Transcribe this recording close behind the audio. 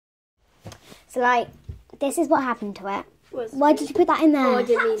So like, this is what happened to it. Why did you put that in there? Oh, I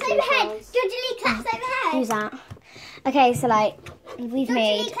didn't mean to. Overhead. Dudley claps overhead. Use that. Okay, so like, we've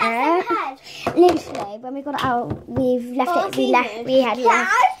made Dudley claps overhead. literally when we got it out, we've left it. We had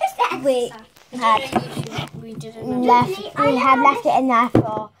left it in there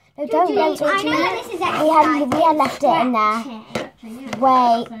for. No, don't go too much. We had left it in there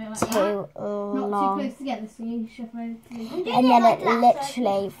way too long. And then it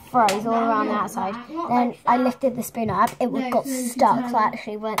literally froze all around the outside. Then I lifted the spoon up, it got stuck, so I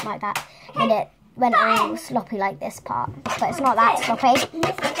actually went like that. And it went all sloppy like this part. But it's not that sloppy.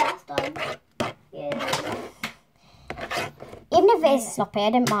 Even if it is sloppy, I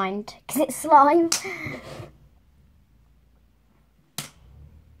don't mind, because it's slime.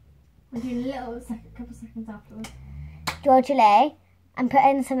 We'll do a couple seconds afterwards. Georgia Lee, I'm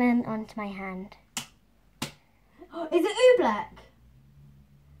putting something onto my hand. Is it oobleck?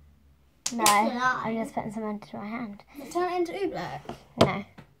 No, I'm just putting something onto my hand. Turn it into oobleck? No.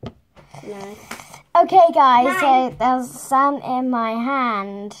 Okay guys, so there's some in my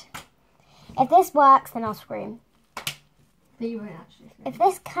hand. If this works, then I'll scream. But you won't actually. If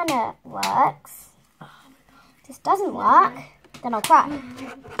this kind of works, if this doesn't work, then I'll cry.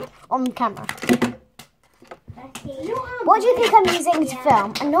 On camera. What do you think I'm using to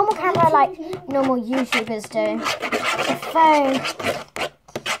film? A normal camera like normal YouTubers do. A phone.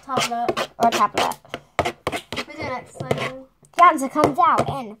 Tablet. Or a tablet. We're doing exercise. The answer comes out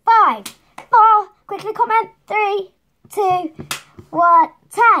in 5, 4, quickly comment, 3, 2, 1,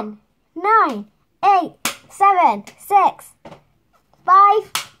 10, 9, 8, 7, 6,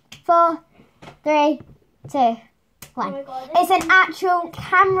 5, 4, 3, 2, 1. Oh my God, it's an actual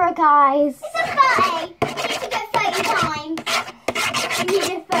camera, guys. It's a 30. You need to go 30 times. You need to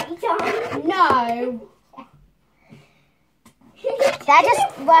go 30 times. No. They're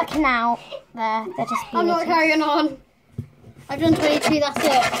just working out. They're just I'm not carrying on. I've done 22, that's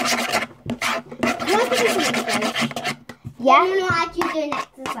it. Can I put this in the face? Yeah. I'm not actually doing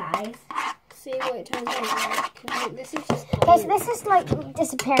exercise. See what it turns out like. This is just. Okay, so this is like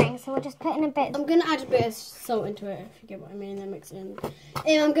disappearing, so we're just putting a bit. I'm going to add a bit of salt into it, if you get what I mean, and then mix it in.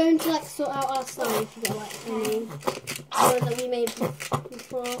 I'm going to like sort out our slime, if you get what I mean. The one that we made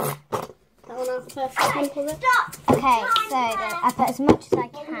before. That one our first sample. Stop. Okay, so I put as much as I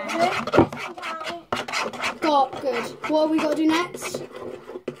can. Good. What have we got to do next?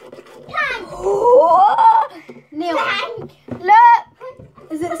 Plank. Neil. Plank. Look!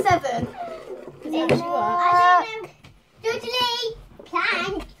 Is it a 7? Does it actually work? I don't know. Dudley.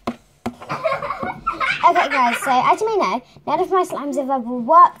 Plank. Okay, guys, so as you may know, none of my slimes have ever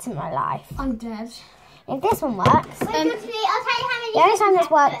worked in my life. I'm dead. If this one works, Dudley, I'll tell you how many. the only time this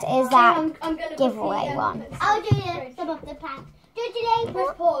worked is that I'm gonna giveaway one. I'll do some of the planks. Dudley.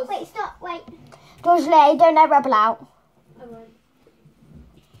 Press pause. Wait, stop. Wait. George Lee, don't let Rebel out. I won't.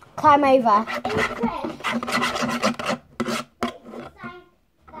 Climb over.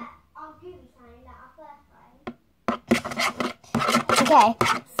 Okay,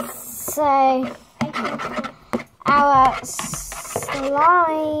 so our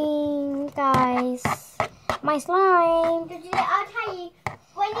slime, guys. My slime. I'll tell you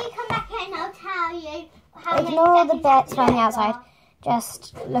when you come back in. I'll tell you how many Ignore the seconds bits around the outside.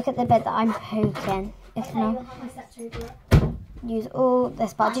 Just look at the bit that I'm poking. If not, use all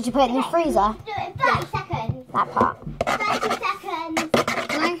this part. Did you put it in the freezer? Do it in 30 seconds. That part. 30 seconds.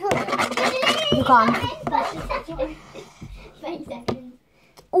 Can I hold it? You can't. 30 seconds. 30 seconds.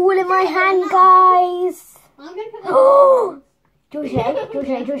 All in my hand, guys. I'm going to put Oh, George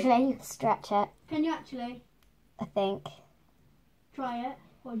Lee, you can stretch it. Can you actually I think. try it?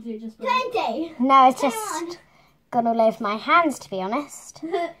 Or do you just 20. No, it's just gone all over my hands, to be honest.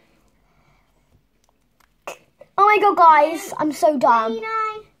 Oh my god, guys, I'm so done.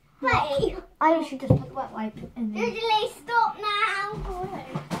 29. 30. I should just put the wet wipe in there. Dudley, stop now.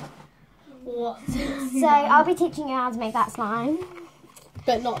 What? So I'll be teaching you how to make that slime.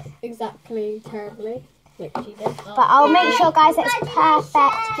 But not exactly terribly, like she did. But I'll make sure, guys, it's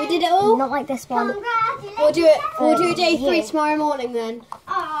perfect. We did it all. Not like this one. Congratulations. We'll do day 3 Yeah. tomorrow morning then.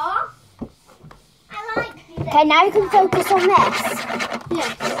 Aww. I like these. Okay, now you can focus on this.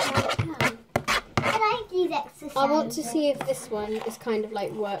 Yes. I like these exercises. I want to see if this one is kind of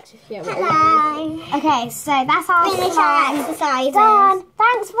like worked. If you get what I mean. Hello. Okay, so that's our Finish our slime exercises. done.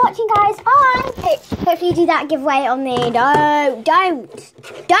 Thanks for watching, guys. Bye. Hopefully you do that giveaway on the... No, don't.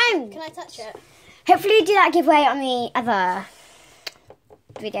 Can I touch it? Hopefully you do that giveaway on the other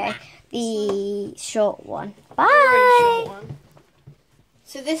video. The short one. Bye. Short one.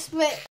 So this bit